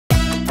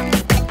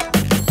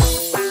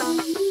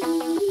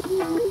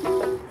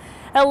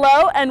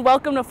Hello and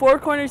welcome to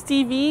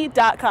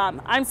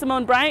fourcornerstv.com. I'm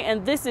Simone Bryant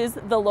and this is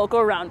the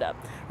Local Roundup.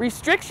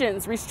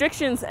 Restrictions,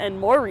 and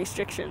more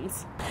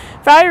restrictions.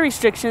 Fire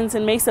restrictions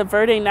in Mesa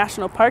Verde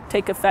National Park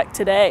take effect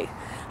today.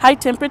 High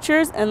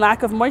temperatures and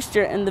lack of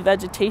moisture in the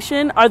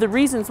vegetation are the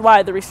reasons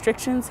why the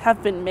restrictions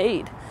have been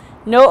made.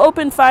 No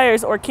open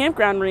fires or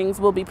campground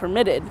rings will be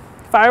permitted.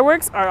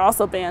 Fireworks are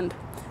also banned.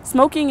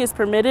 Smoking is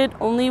permitted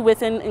only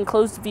within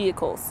enclosed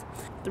vehicles.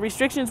 The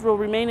restrictions will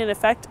remain in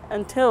effect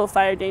until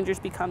fire dangers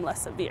become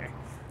less severe.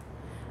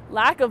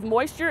 Lack of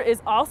moisture is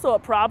also a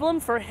problem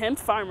for hemp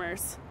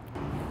farmers.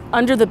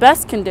 Under the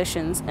best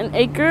conditions, an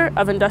acre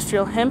of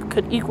industrial hemp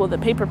could equal the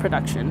paper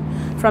production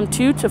from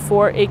 2 to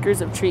 4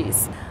 acres of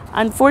trees.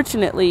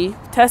 Unfortunately,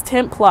 test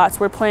hemp plots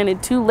were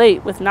planted too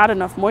late with not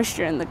enough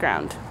moisture in the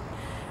ground.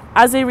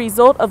 As a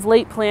result of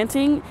late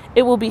planting,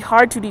 it will be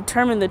hard to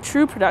determine the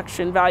true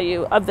production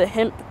value of the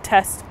hemp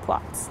test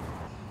plots.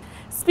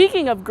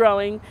 Speaking of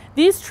growing,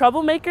 these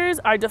troublemakers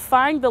are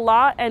defying the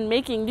law and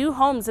making new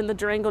homes in the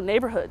Durango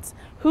neighborhoods.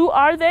 Who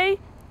are they?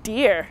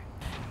 Deer.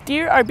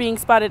 Deer are being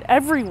spotted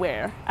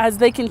everywhere as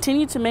they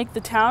continue to make the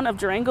town of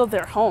Durango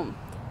their home.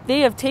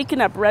 They have taken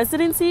up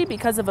residency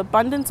because of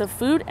abundance of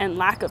food and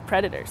lack of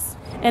predators.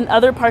 In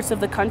other parts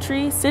of the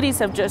country, cities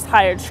have just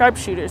hired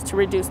sharpshooters to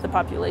reduce the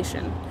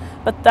population,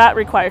 but that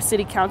requires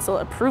city council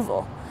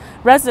approval.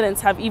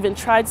 Residents have even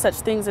tried such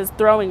things as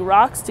throwing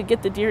rocks to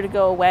get the deer to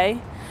go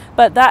away,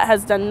 but that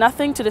has done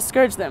nothing to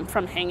discourage them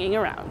from hanging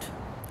around.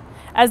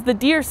 As the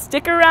deer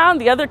stick around,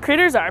 the other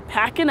critters are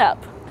packing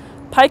up.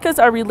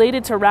 Pikas are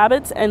related to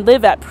rabbits and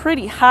live at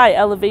pretty high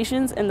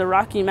elevations in the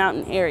Rocky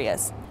Mountain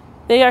areas.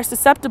 They are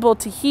susceptible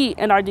to heat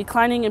and are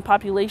declining in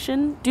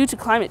population due to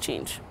climate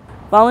change.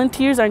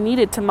 Volunteers are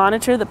needed to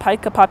monitor the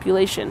pika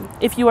population.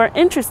 If you are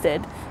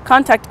interested,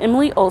 contact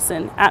Emily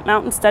Olson at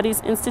Mountain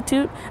Studies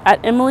Institute at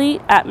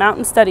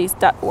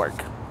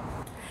emily@mountainstudies.org.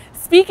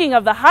 Speaking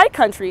of the high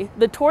country,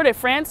 the Tour de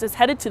France is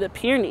headed to the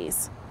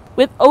Pyrenees.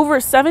 With over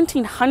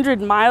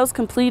 1,700 miles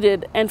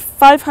completed and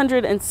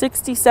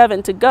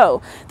 567 to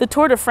go, the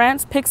Tour de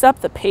France picks up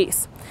the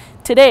pace.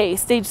 Today,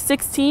 stage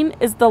 16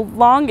 is the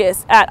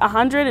longest at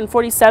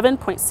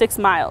 147.6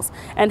 miles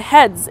and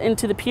heads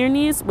into the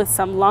Pyrenees with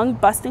some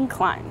lung-busting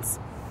climbs.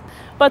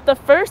 But the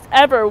first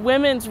ever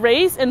women's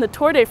race in the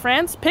Tour de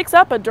France picks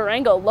up a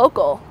Durango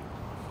local.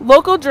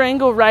 Local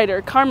Durango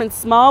rider Carmen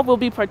Small will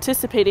be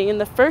participating in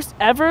the first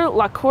ever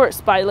La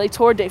Course by Le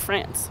Tour de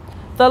France.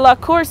 The La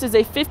Course is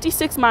a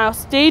 56-mile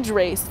stage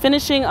race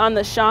finishing on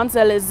the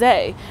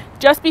Champs-Élysées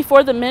just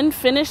before the men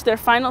finish their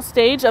final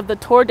stage of the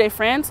Tour de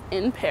France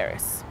in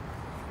Paris.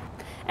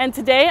 And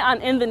today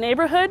on In the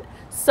Neighborhood,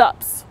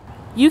 SUPs.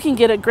 You can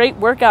get a great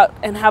workout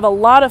and have a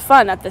lot of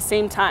fun at the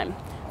same time.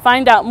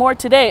 Find out more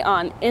today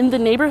on In the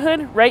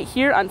Neighborhood right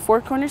here on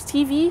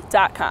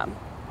fourcornerstv.com.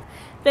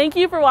 Thank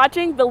you for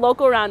watching the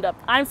Local Roundup.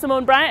 I'm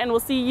Simone Bryant and we'll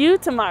see you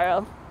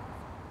tomorrow.